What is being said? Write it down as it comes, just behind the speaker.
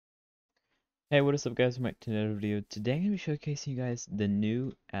Hey, what is up guys? Welcome back to another video. Today I'm going to be showcasing you guys the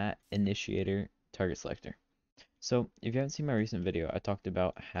new @initiator target selector. So if you haven't seen my recent video, I talked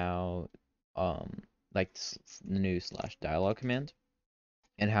about how like the new /dialog command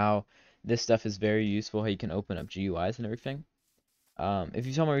and how this stuff is very useful, how you can open up GUIs and everything. If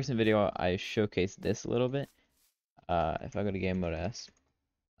you saw my recent video, I showcased this a little bit. If I go to game mode S,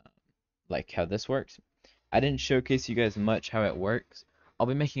 like how this works. I didn't showcase you guys much how it works. I'll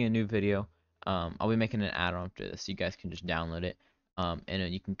be making a new video. I'll be making an add-on after this. So you guys can just download it. And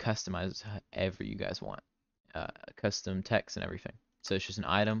then you can customize it however you guys want. Custom text and everything. So it's just an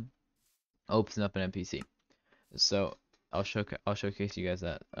item, opens up an NPC. So I'll showcase you guys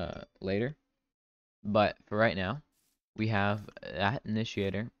that later. But for right now, we have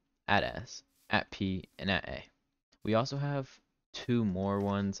 @initiator, @s, @p, and @a. We also have two more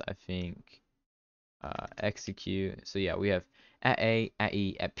ones, I think. Execute. So yeah, we have @a,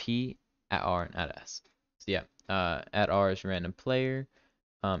 @e, @p, @r, and @s. So yeah, @r is random player,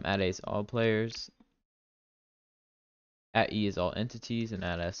 @a is all players, @e is all entities, and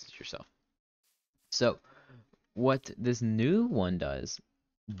 @s is yourself. So what this new one does,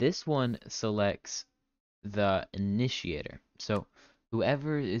 this one selects the initiator. So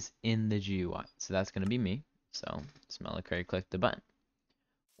whoever is in the GUI. So that's gonna be me. So smell a curry, click the button.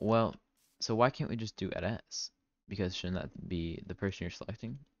 Well, so why can't we just do @s? Because shouldn't that be the person you're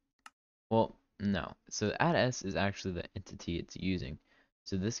selecting? Well, no. So @s is actually the entity it's using.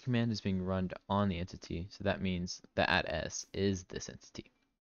 So this command is being run on the entity. So that means the @s is this entity.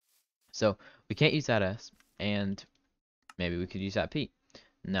 So we can't use @s, and maybe we could use @p.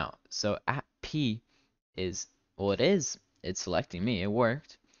 No. So @p is, well, it's selecting me. It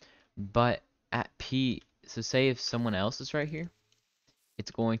worked. But @p, so say if someone else is right here,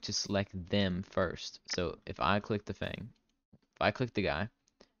 it's going to select them first. So if I click the thing, if I click the guy,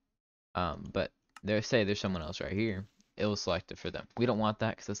 but say there's someone else right here, it will select it for them. We don't want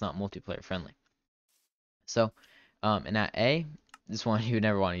that because it's not multiplayer friendly. So, in @a, this one you would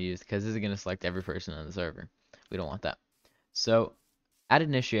never want to use because this is going to select every person on the server. We don't want that. So,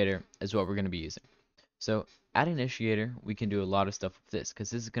 @initiator is what we're going to be using. So, @initiator, we can do a lot of stuff with this because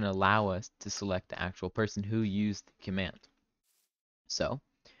this is going to allow us to select the actual person who used the command. So,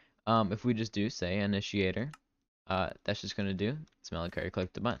 if we just do say initiator, that's just going to do smell a curry,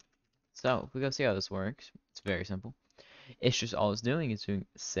 click the button. So if we go see how this works, it's very simple. It's just all it's doing is doing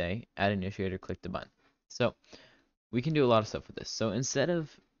say @initiator, click the button. So we can do a lot of stuff with this. So instead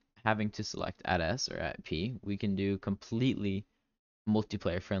of having to select @s or @p, we can do completely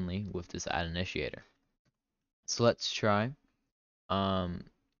multiplayer friendly with this @initiator. So let's try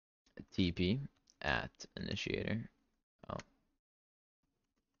TP @initiator. Oh,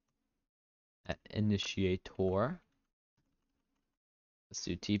 @initiator. Let's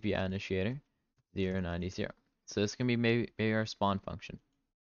do TP @initiator 090. So this can be maybe our spawn function.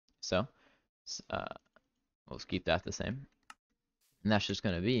 So we'll keep that the same. And that's just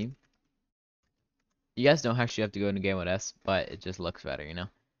going to be, you guys don't actually have to go into game mode S, but it just looks better, you know?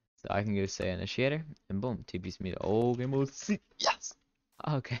 So I can go say initiator, and boom, TP's me to old game mode C. Yes!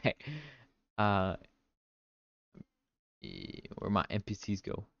 Okay. Uh, where my NPCs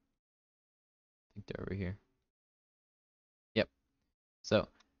go? I think they're over here. Yep. So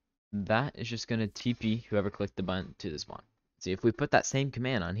that is just going to TP whoever clicked the button to the spawn. See, if we put that same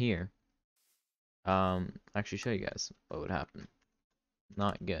command on here, actually show you guys what would happen.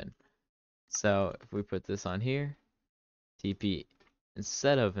 Not good. So if we put this on here, TP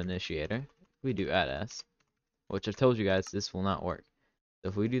instead of initiator, we do @s, which I told you guys this will not work. So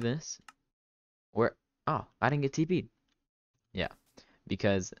if we do this, oh, I didn't get TP'd. Yeah,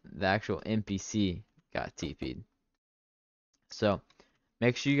 because the actual NPC got TP'd. So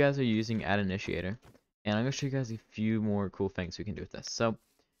make sure you guys are using @initiator, and I'm gonna show you guys a few more cool things we can do with this. So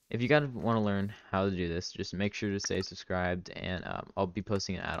if you guys want to learn how to do this, just make sure to stay subscribed, and I'll be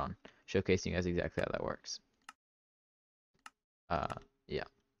posting an add-on showcasing you guys exactly how that works. Yeah.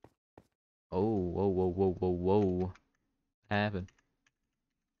 Oh, whoa, whoa, whoa, whoa, whoa. What happened?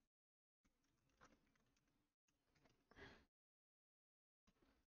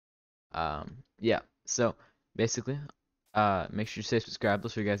 Yeah. So basically, make sure you stay subscribed. I'll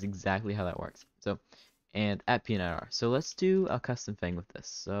show you guys exactly how that works. So, and @p&r. So let's do a custom thing with this.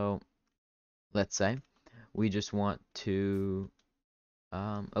 So let's say we just want to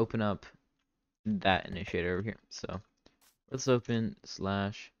open up that initiator over here. So let's open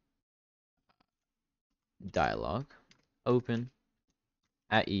 /dialog, open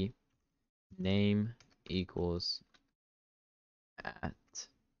 @e, name equals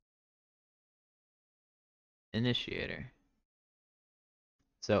 @initiator.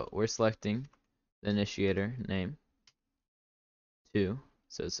 So we're selecting the initiator name to,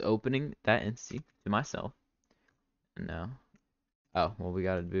 so it's opening that entity to myself. And now, oh, well, we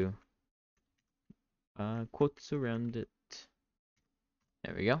gotta do quotes around it.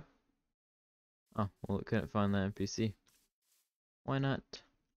 There we go. Oh, well, it couldn't find the NPC. Why not?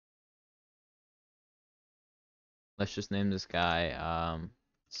 Let's just name this guy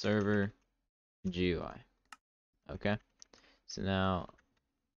Server GUI. Okay. So now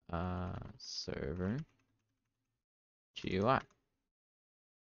Server GUI.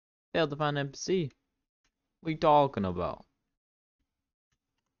 Failed to find NPC. What are you talking about?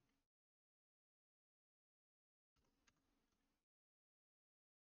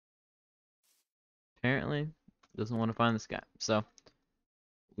 Apparently doesn't want to find this guy. So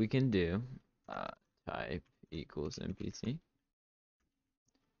we can do type equals NPC.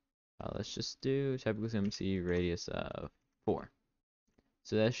 Let's just do type equals NPC radius of 4.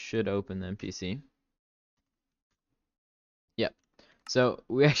 So that should open the NPC. Yep. So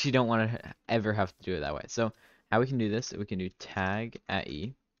we actually don't want to ever have to do it that way. So how we can do this, we can do tag at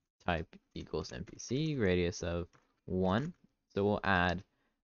E, type equals NPC, radius of 1. So we'll add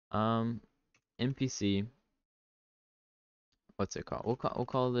NPC, what's it called? We'll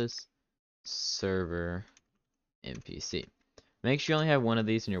call this server NPC. Make sure you only have one of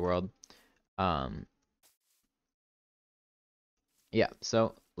these in your world. Yeah,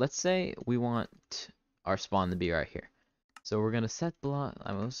 so let's say we want our spawn to be right here. So we're gonna set the log.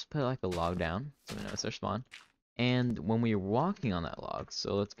 I'm gonna just put like a log down so we know it's our spawn. And when we are walking on that log,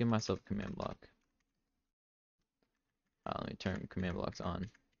 so let's give myself a command block. Let me turn command blocks on.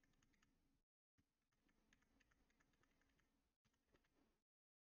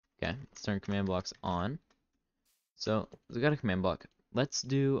 Okay, let's turn command blocks on. So we got a command block. Let's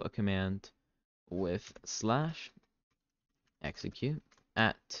do a command with slash execute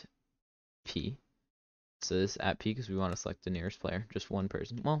at P. So this at P because we want to select the nearest player, just one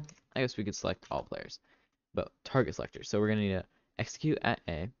person. Well, I guess we could select all players, but target selector. So we're gonna need to execute at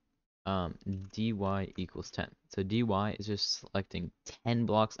A, dy equals 10. So dy is just selecting 10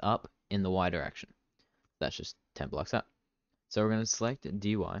 blocks up in the y direction. That's just 10 blocks up. So we're gonna select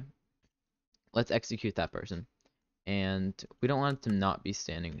dy. Let's execute that person, and we don't want it to not be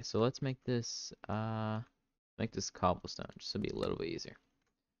standing. So let's make this cobblestone just to be a little bit easier.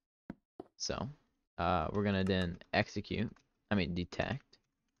 So we're gonna then detect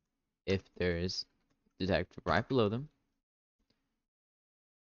if there's detect right below them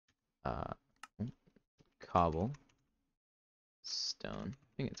cobblestone. I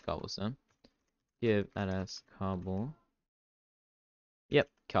think it's cobblestone. Give Addons cobble. Yep,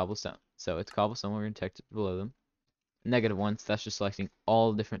 cobblestone. So it's cobblestone. We're gonna detect it below them. -1. So that's just selecting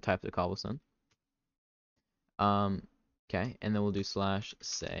all different types of cobblestone. Okay, and then we'll do slash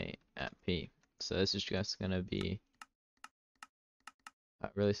say at P. So this is just gonna be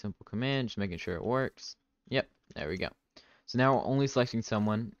a really simple command, just making sure it works. Yep, there we go. So now we're only selecting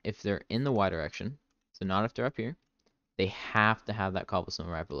someone if they're in the Y direction. So not if they're up here. They have to have that cobblestone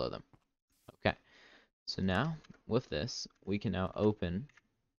right below them. Okay. So now with this, we can now open.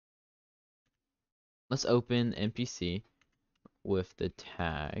 Let's open NPC with the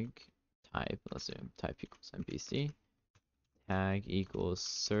tag type. Let's do type equals NPC. Tag equals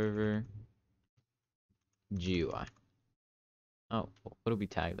server GUI. Oh, what do we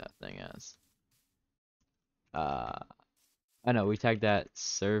tag that thing as? I know we tagged that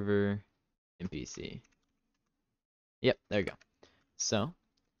server NPC. Yep, there you go. So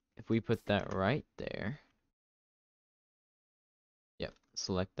if we put that right there, yep,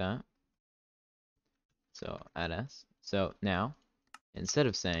 select that. So add S. So now instead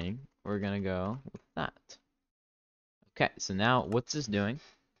of saying, we're gonna go with that. Okay, so now what's this doing?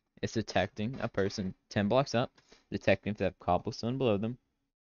 It's detecting a person 10 blocks up, detecting if they have cobblestone below them,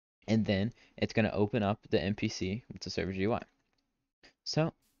 and then it's gonna open up the NPC with the server GUI.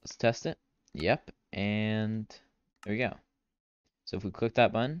 So let's test it. Yep, and there we go. So if we click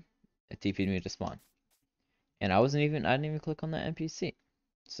that button, it TP'd me to spawn. And I didn't even click on that NPC.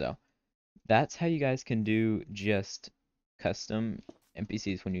 So that's how you guys can do just custom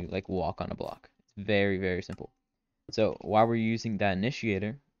NPCs when you like walk on a block. It's very, very simple. So while we're using that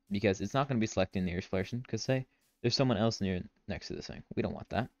initiator, because it's not going to be selecting the nearest person, because say there's someone else next to this thing. We don't want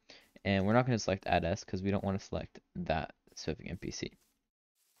that. And we're not going to select Addons because we don't want to select that specific NPC.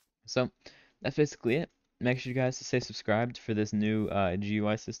 So that's basically it. Make sure you guys stay subscribed for this new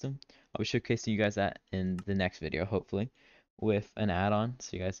GUI system. I'll be showcasing you guys that in the next video, hopefully, with an add-on,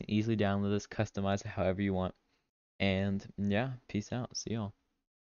 so you guys can easily download this, customize it however you want. And yeah, peace out. See y'all.